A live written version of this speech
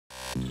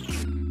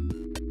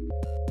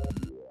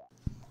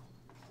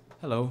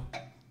Hello.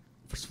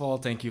 First of all,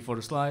 thank you for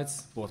the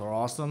slides. Both are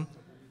awesome.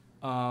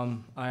 I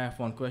have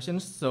one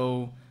question.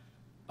 So,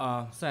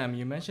 Sam,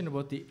 you mentioned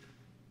about the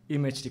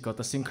image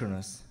decoder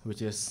synchronous,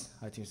 which is,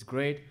 I think, is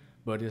great,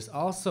 but it's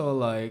also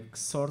like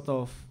sort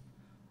of,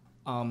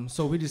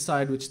 so we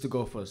decide which to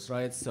go first,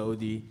 right? So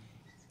the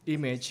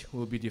image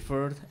will be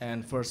deferred,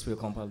 and first we'll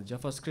compile the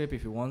JavaScript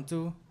if you want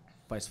to,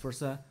 vice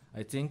versa,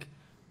 I think.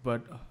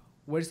 But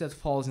where does that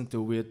falls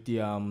into with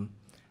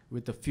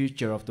the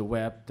future of the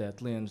web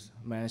that Lynn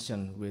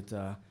mentioned with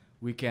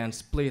we can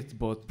split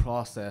both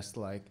process,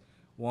 like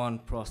one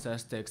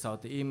process takes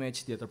out the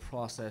image, the other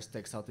process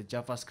takes out the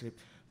JavaScript,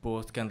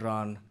 both can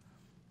run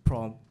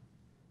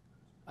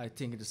I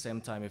think at the same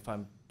time if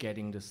I'm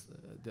getting this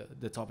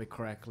the topic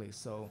correctly.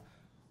 So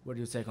what do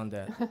you take on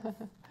that?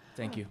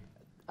 Thank you.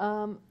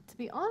 To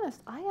be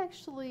honest, I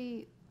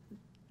actually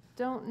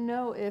don't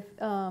know if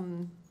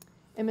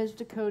image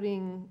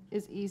decoding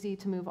is easy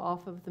to move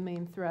off of the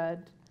main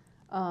thread.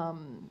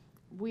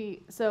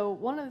 So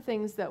one of the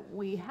things that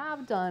we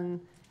have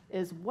done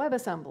is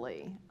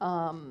WebAssembly.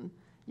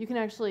 You can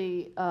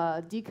actually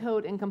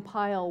decode and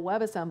compile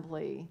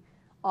WebAssembly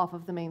off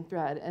of the main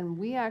thread. And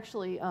we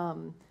actually,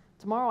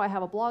 tomorrow I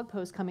have a blog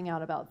post coming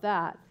out about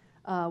that.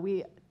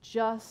 We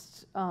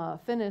just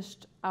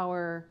finished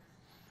our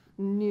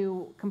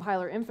new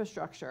compiler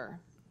infrastructure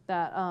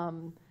that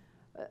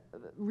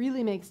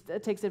really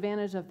takes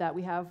advantage of that.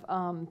 We have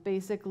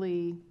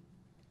basically,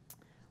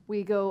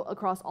 we go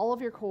across all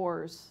of your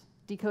cores,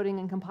 decoding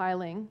and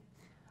compiling,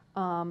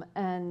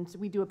 and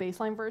we do a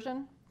baseline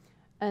version,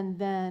 and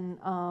then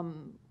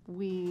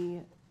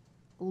we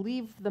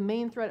leave the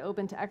main thread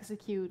open to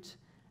execute,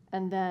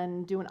 and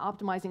then do an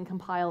optimizing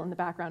compile in the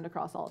background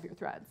across all of your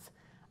threads.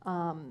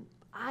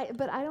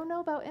 But I don't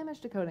know about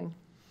image decoding.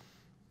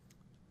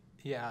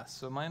 Yeah,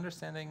 so my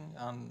understanding,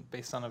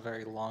 based on a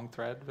very long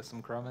thread with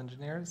some Chrome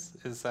engineers,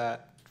 is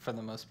that for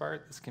the most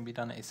part, this can be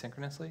done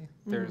asynchronously.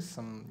 There's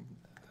some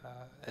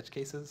edge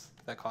cases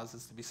that cause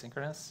this to be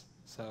synchronous.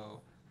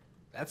 So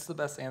that's the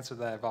best answer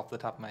that I have off the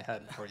top of my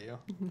head for you.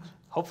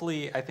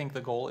 Hopefully, I think the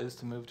goal is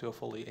to move to a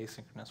fully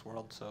asynchronous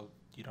world, so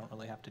you don't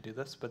really have to do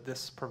this. But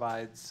this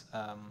provides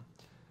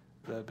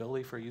the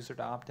ability for a user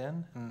to opt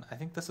in. And I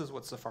think this is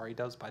what Safari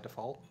does by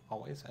default,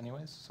 always,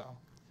 anyways. So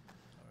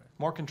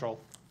more control.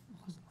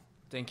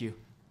 Thank you.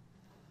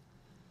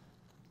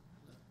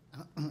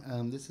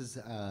 This is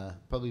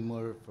probably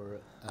more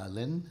for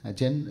Lynn,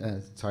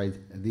 Jen. Sorry,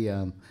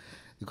 the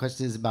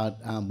question is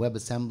about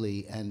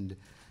WebAssembly, and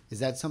is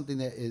that something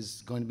that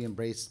is going to be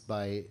embraced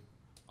by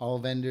all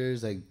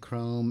vendors like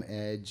Chrome,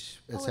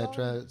 Edge,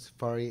 etc.,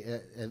 Safari?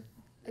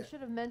 I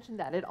should have mentioned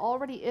that. It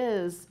already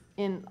is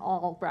in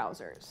all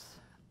browsers.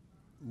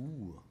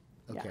 Ooh,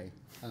 okay.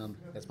 Yeah.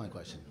 That's my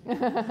question.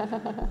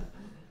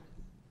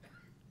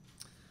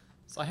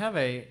 So I have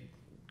a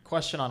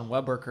question on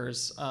web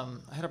workers. I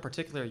had a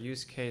particular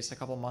use case a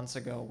couple months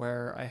ago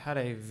where I had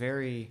a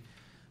very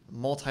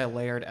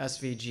multi-layered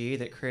SVG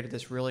that created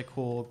this really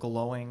cool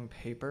glowing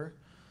paper.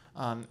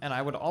 And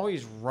I would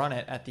always run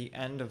it at the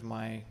end of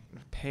my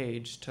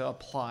page to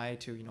apply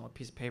to a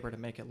piece of paper to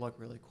make it look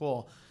really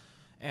cool.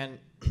 And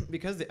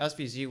because the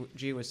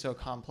SVG was so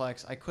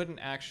complex, I couldn't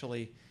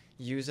actually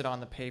use it on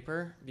the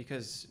paper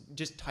because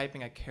just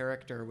typing a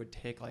character would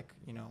take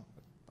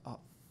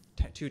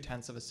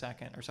 0.2 of a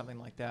second or something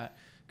like that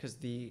because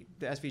the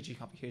SVG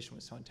computation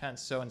was so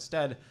intense. So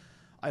instead,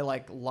 I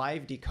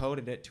live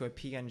decoded it to a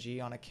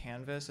PNG on a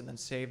canvas and then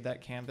saved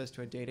that canvas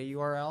to a data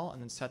URL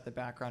and then set the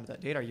background to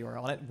that data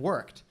URL, and it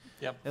worked.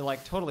 Yep.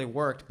 It totally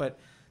worked, but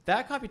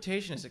that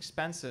computation is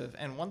expensive,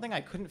 and one thing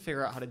I couldn't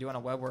figure out how to do on a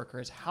web worker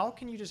is how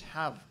can you just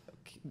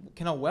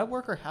can a web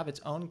worker have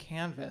its own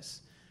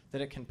canvas that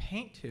it can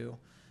paint to,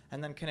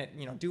 and then can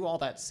it do all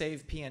that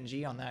save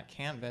PNG on that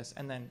canvas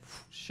and then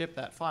ship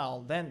that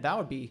file? Then that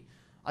would be,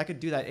 I could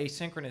do that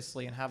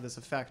asynchronously and have this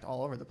effect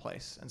all over the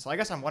place. And so I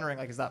guess I'm wondering,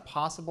 is that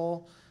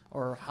possible,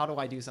 or how do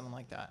I do something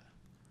like that?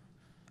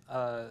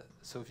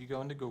 So if you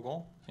go into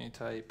Google and you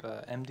type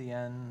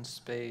MDN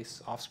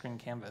space off-screen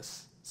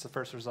canvas, it's the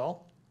first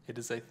result. It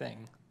is a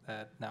thing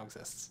that now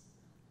exists.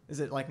 Is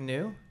it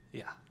new?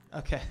 Yeah.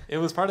 Okay. It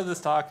was part of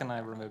this talk and I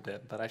removed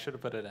it, but I should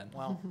have put it in.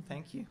 Well,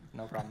 thank you.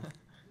 No problem.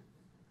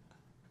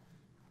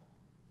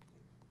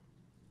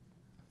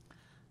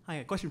 Hi,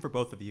 a question for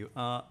both of you.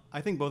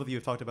 I think both of you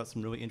have talked about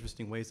some really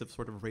interesting ways of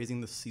sort of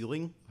raising the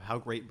ceiling of how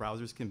great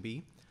browsers can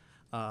be.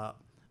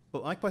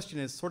 But my question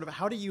is sort of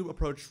how do you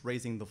approach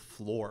raising the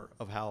floor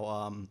of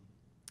how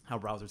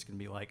browsers can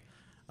be like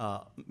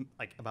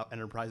about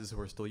enterprises who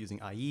are still using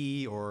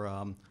IE or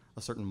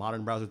a certain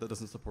modern browser that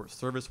doesn't support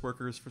service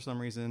workers for some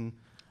reason?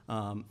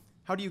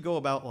 How do you go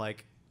about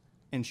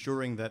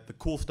ensuring that the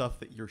cool stuff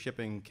that you're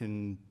shipping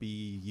can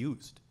be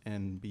used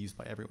and be used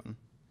by everyone?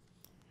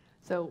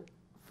 So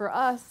for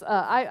us,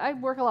 I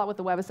work a lot with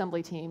the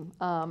WebAssembly team,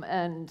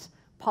 and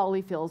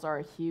polyfills are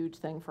a huge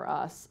thing for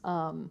us.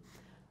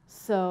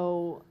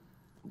 So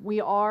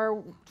we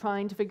are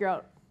trying to figure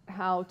out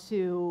how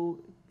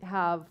to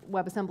have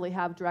WebAssembly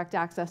have direct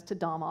access to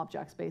DOM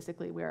objects,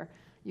 basically, where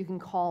you can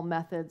call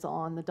methods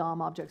on the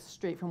DOM objects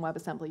straight from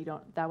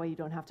WebAssembly. That way you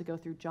don't have to go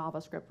through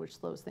JavaScript, which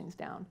slows things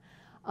down.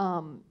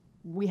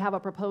 We have a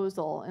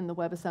proposal in the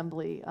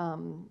WebAssembly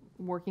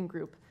working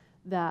group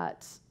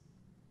that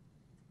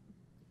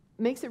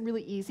makes it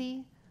really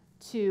easy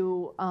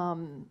to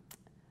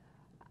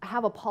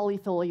have a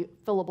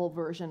polyfillable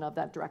version of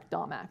that direct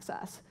DOM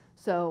access.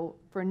 So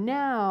for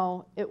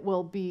now, it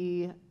will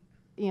be,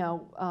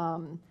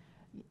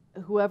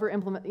 whoever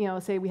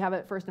implement, say we have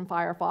it first in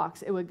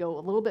Firefox, it would go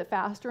a little bit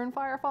faster in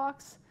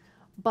Firefox,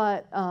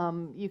 but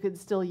you could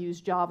still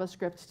use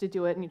JavaScript to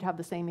do it, and you'd have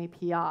the same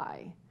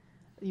API.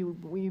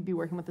 You'd be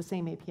working with the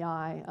same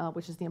API,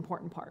 which is the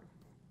important part.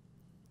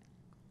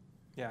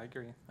 Yeah, I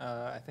agree.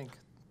 I think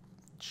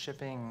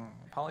shipping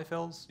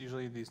polyfills,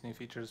 usually these new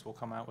features will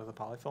come out with a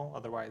polyfill.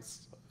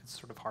 Otherwise, it's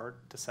sort of hard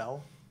to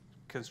sell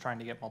because trying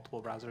to get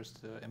multiple browsers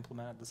to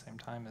implement at the same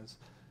time is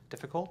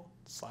difficult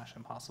 /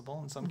 impossible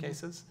in some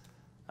cases.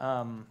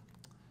 And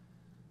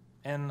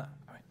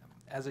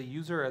as a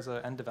user, as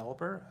an end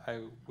developer,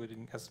 I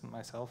would guess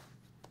myself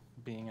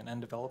being an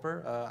end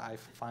developer, I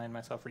find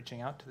myself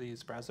reaching out to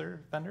these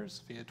browser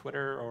vendors via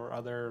Twitter or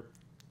other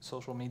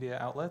social media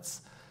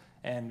outlets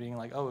and being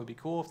like, oh, it would be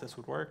cool if this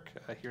would work.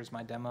 Here's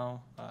my demo.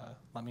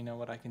 Let me know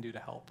what I can do to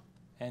help.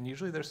 And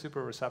usually they're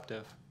super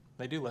receptive.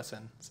 They do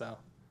listen, so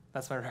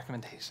that's my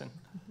recommendation.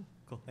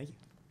 Cool, thank you.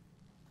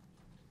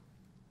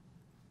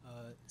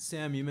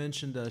 Sam, you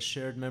mentioned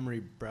shared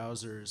memory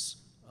browsers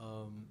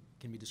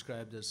can be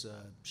described as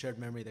shared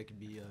memory that can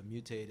be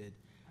mutated.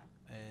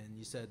 And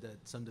you said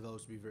that some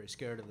developers would be very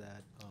scared of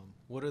that.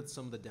 What are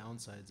some of the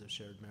downsides of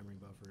shared memory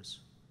buffers?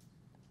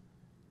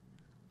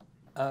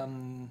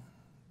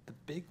 The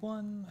big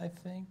one, I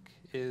think,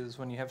 is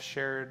when you have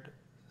shared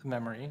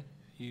memory,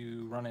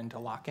 you run into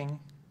locking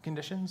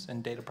conditions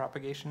and data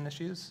propagation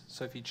issues.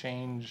 So if you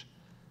change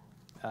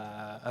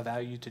a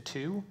value to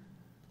 2,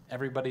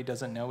 everybody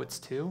doesn't know it's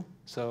 2.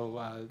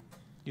 So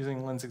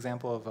using Lynn's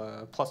example of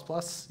a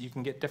 ++, you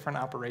can get different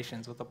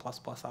operations with a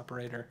 ++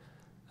 operator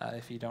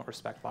if you don't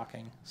respect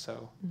locking.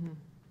 So You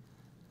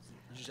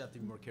just have to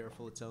be more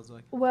careful, it sounds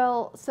like.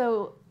 Well,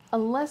 so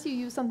unless you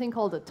use something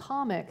called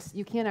atomics,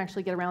 you can't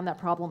actually get around that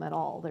problem at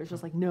all. There's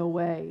just like no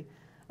way,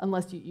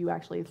 unless you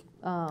actually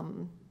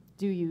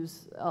do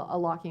use a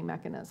locking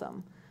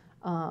mechanism.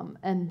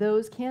 And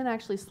those can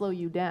actually slow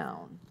you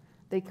down.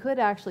 They could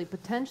actually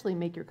potentially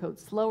make your code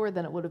slower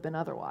than it would have been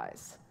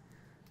otherwise.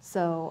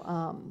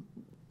 So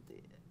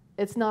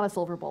it's not a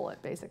silver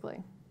bullet,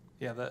 basically.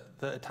 yeah,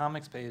 the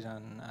atomics page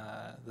on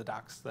the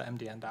docs, the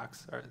MDN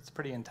docs, it's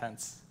pretty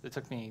intense. It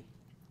took me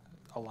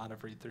a lot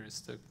of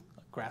read-throughs to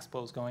grasp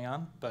what was going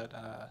on, but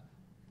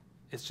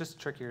it's just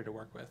trickier to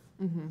work with,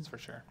 that's for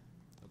sure.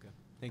 Okay,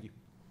 thank you.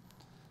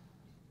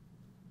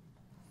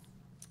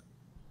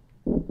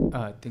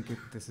 I think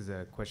this is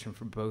a question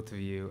for both of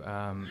you.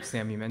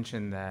 Sam, you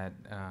mentioned that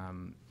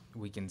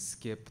we can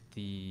skip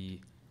the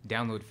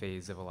download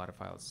phase of a lot of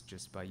files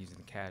just by using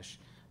the cache,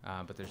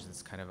 but there's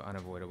this kind of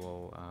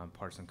unavoidable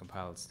parse and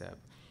compile step.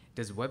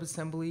 Does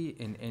WebAssembly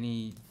in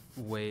any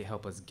way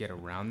help us get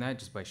around that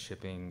just by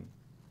shipping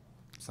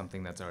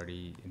something that's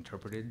already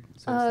interpreted?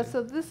 So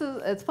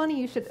it's funny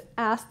you should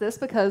ask this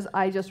because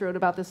I just wrote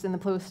about this in the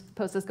post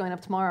that's going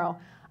up tomorrow.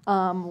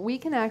 We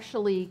can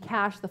actually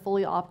cache the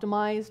fully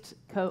optimized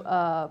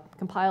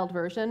compiled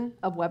version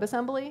of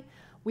WebAssembly.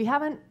 We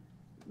haven't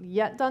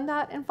yet done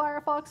that in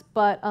Firefox,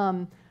 but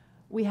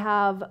we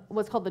have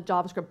what's called the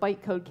JavaScript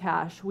bytecode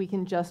cache. We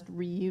can just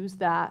reuse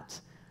that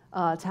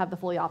to have the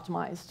fully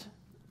optimized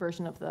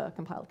version of the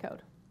compiled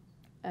code.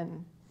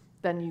 And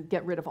then you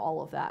get rid of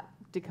all of that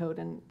decode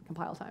and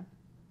compile time.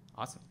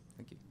 Awesome,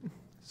 thank you.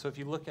 So if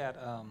you look at,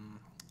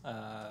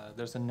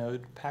 there's a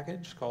Node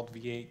package called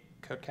V8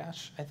 Code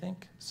Cache, I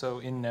think. So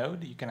in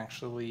Node, you can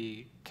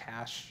actually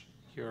cache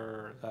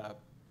your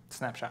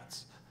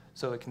snapshots.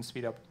 So it can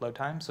speed up load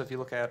time. So if you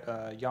look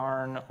at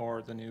Yarn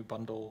or the new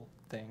bundle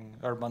thing,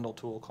 or bundle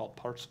tool called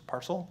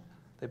Parcel,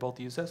 they both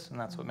use this, and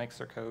that's what makes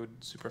their code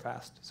super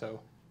fast. So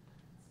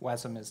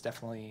WASM is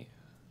definitely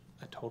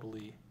a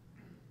totally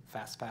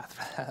fast path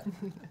for that.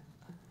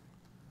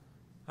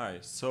 Hi.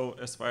 So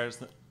as far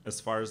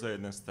as I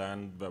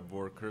understand, web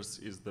workers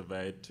is the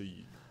way to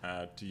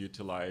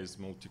utilize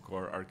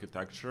multi-core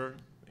architecture.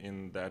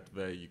 In that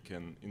way, you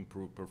can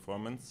improve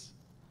performance.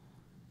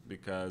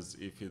 Because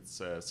if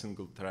it's a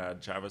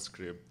single-thread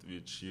JavaScript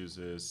which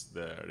uses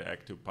the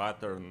reactive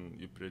pattern,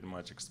 you pretty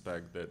much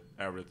expect that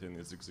everything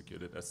is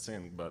executed as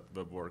sync. But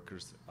web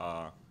workers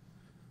are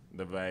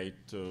the way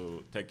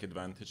to take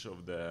advantage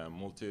of the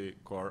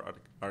multi-core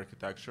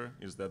architecture.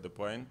 Is that the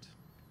point?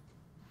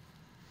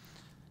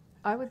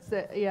 I would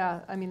say, yeah,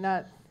 I mean,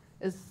 I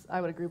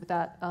would agree with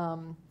that.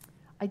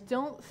 I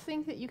don't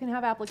think that you can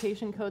have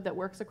application code that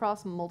works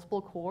across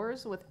multiple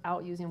cores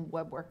without using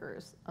web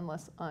workers,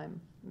 unless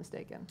I'm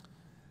mistaken.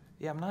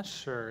 Yeah, I'm not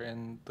sure.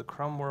 In the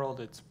Chrome world,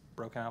 it's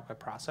broken out by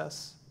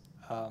process.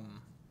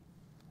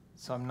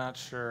 So I'm not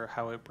sure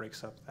how it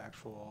breaks up the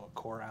actual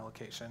core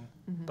allocation.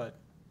 But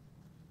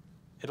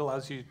it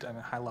allows you, to, I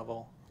mean,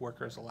 high-level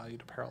workers allow you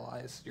to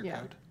parallelize your Yeah.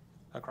 code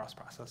across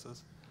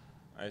processes.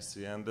 I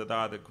see. And the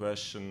other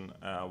question,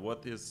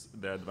 what is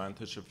the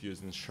advantage of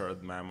using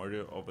shared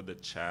memory over the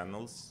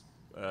channels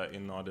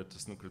in order to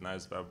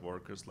synchronize web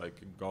workers?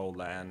 Like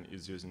Golang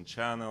is using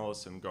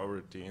channels and Go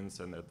routines,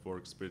 and it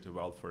works pretty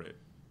well for it.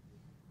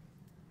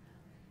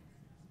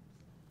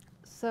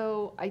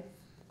 So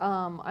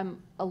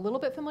I'm a little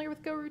bit familiar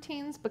with Go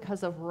routines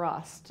because of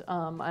Rust.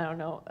 I don't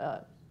know.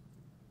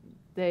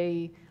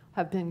 They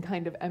have been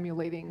kind of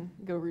emulating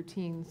Go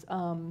routines.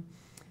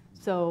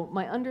 So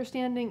my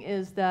understanding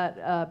is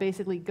that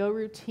basically Go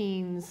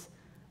routines,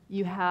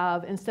 you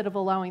have, instead of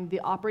allowing the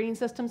operating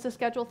systems to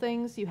schedule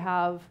things, you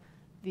have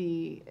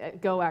the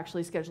Go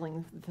actually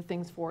scheduling the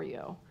things for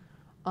you.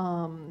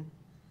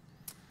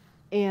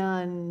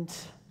 And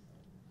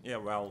Yeah,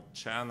 well,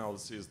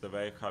 channels is the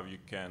way how you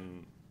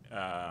can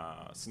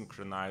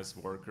synchronize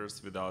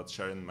workers without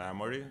sharing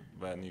memory.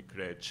 When you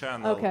create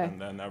channel, Okay.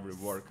 and then every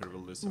worker will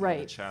listen to the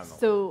right. channel.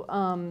 So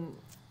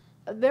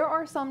there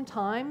are some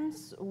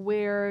times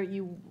where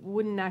you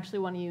wouldn't actually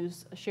want to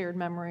use a shared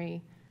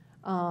memory,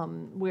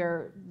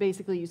 where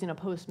basically using a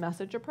post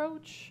message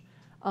approach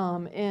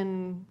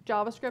in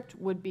JavaScript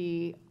would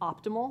be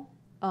optimal.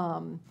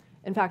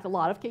 In fact, a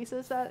lot of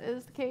cases that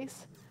is the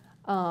case.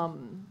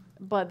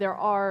 But there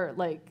are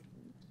like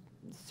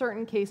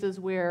certain cases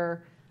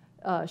where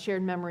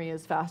shared memory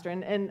is faster.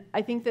 And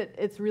I think that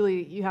it's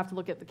really, you have to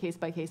look at the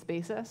case-by-case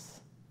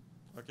basis.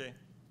 Okay,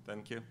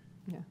 thank you.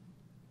 Yeah.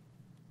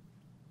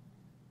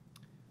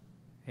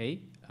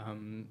 Hey,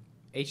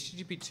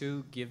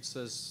 HTTP2 gives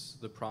us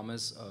the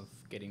promise of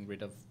getting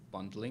rid of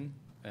bundling,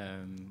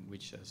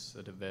 which as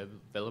a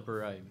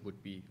developer, I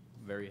would be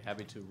very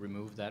happy to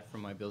remove that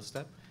from my build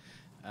step.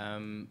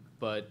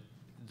 But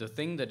the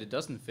thing that it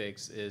doesn't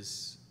fix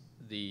is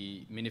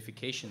the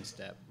minification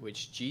step,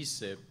 which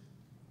gzip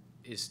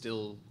is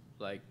still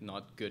like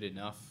not good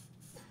enough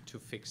to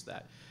fix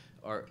that.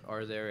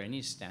 Are there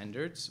any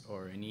standards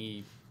or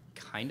any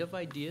kind of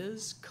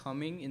ideas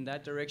coming in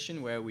that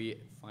direction where we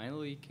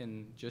finally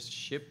can just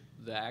ship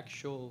the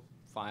actual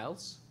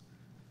files?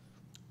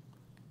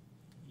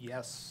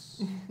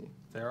 Yes,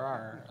 there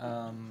are.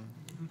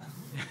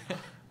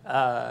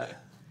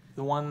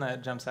 The one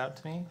that jumps out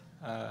to me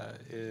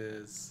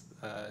is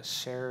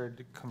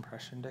shared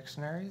compression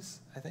dictionaries,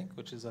 I think,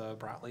 which is a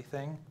Brotli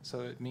thing. So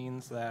it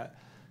means that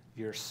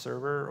your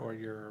server or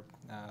your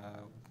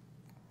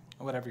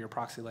whatever your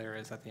proxy layer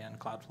is at the end,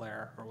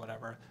 Cloudflare or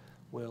whatever,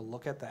 will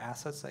look at the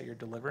assets that you're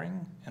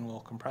delivering and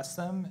will compress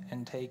them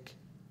and take.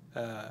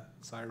 So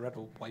I read a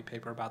white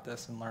paper about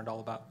this and learned all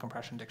about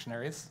compression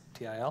dictionaries,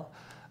 TIL.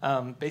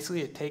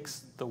 Basically, it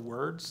takes the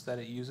words that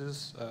it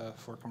uses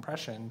for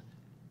compression,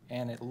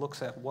 and it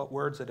looks at what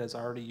words it has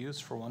already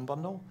used for one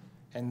bundle,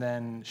 and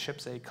then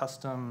ships a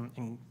custom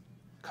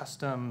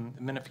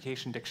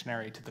minification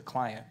dictionary to the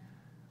client,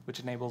 which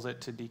enables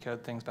it to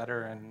decode things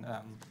better and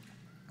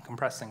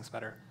compress things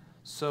better.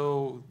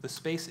 So the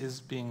space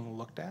is being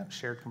looked at,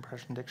 shared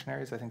compression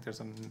dictionaries. I think there's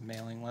a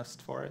mailing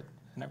list for it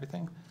and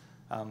everything.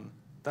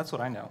 That's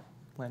what I know.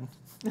 Lynn?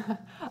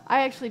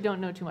 I actually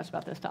don't know too much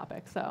about this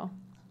topic, so.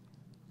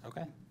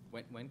 Okay.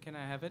 When can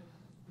I have it?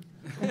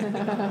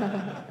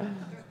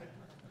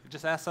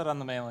 Just ask that on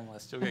the mailing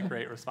list. You'll get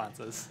great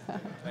responses.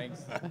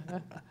 Thanks.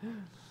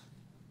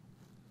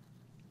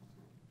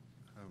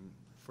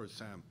 For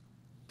Sam,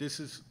 this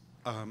is,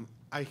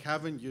 I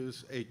haven't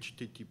used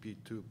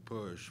HTTP2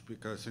 push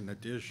because in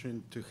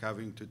addition to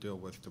having to deal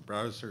with the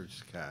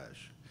browser's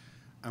cache,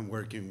 I'm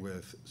working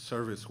with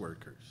service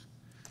workers.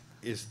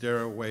 Is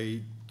there a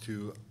way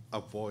to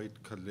avoid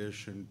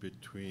collision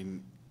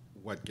between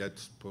what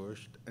gets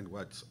pushed and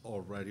what's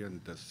already on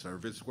the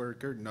service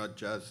worker, not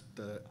just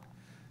the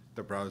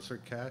browser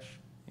cache?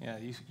 Yeah,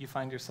 you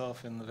find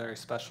yourself in the very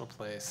special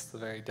place, the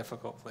very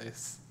difficult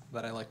place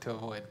that I like to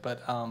avoid.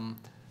 But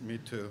Me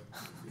too.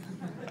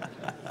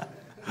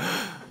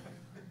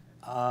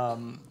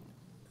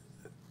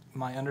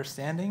 My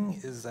understanding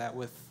is that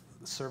with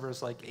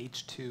servers like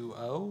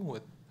H2O,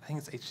 I think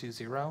it's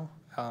H2.0,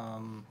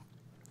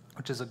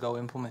 which is a Go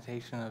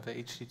implementation of a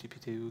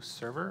HTTP2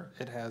 server,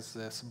 it has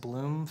this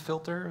Bloom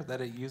filter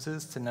that it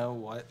uses to know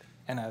what,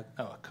 and a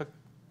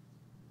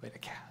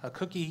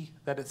cookie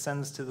that it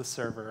sends to the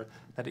server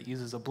that it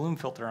uses a Bloom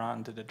filter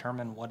on to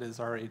determine what is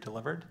already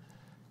delivered.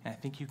 And I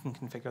think you can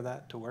configure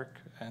that to work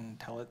and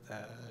tell it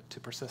to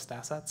persist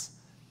assets.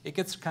 It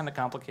gets kind of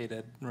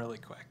complicated really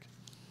quick.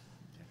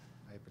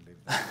 I believe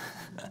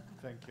that.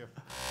 Thank you.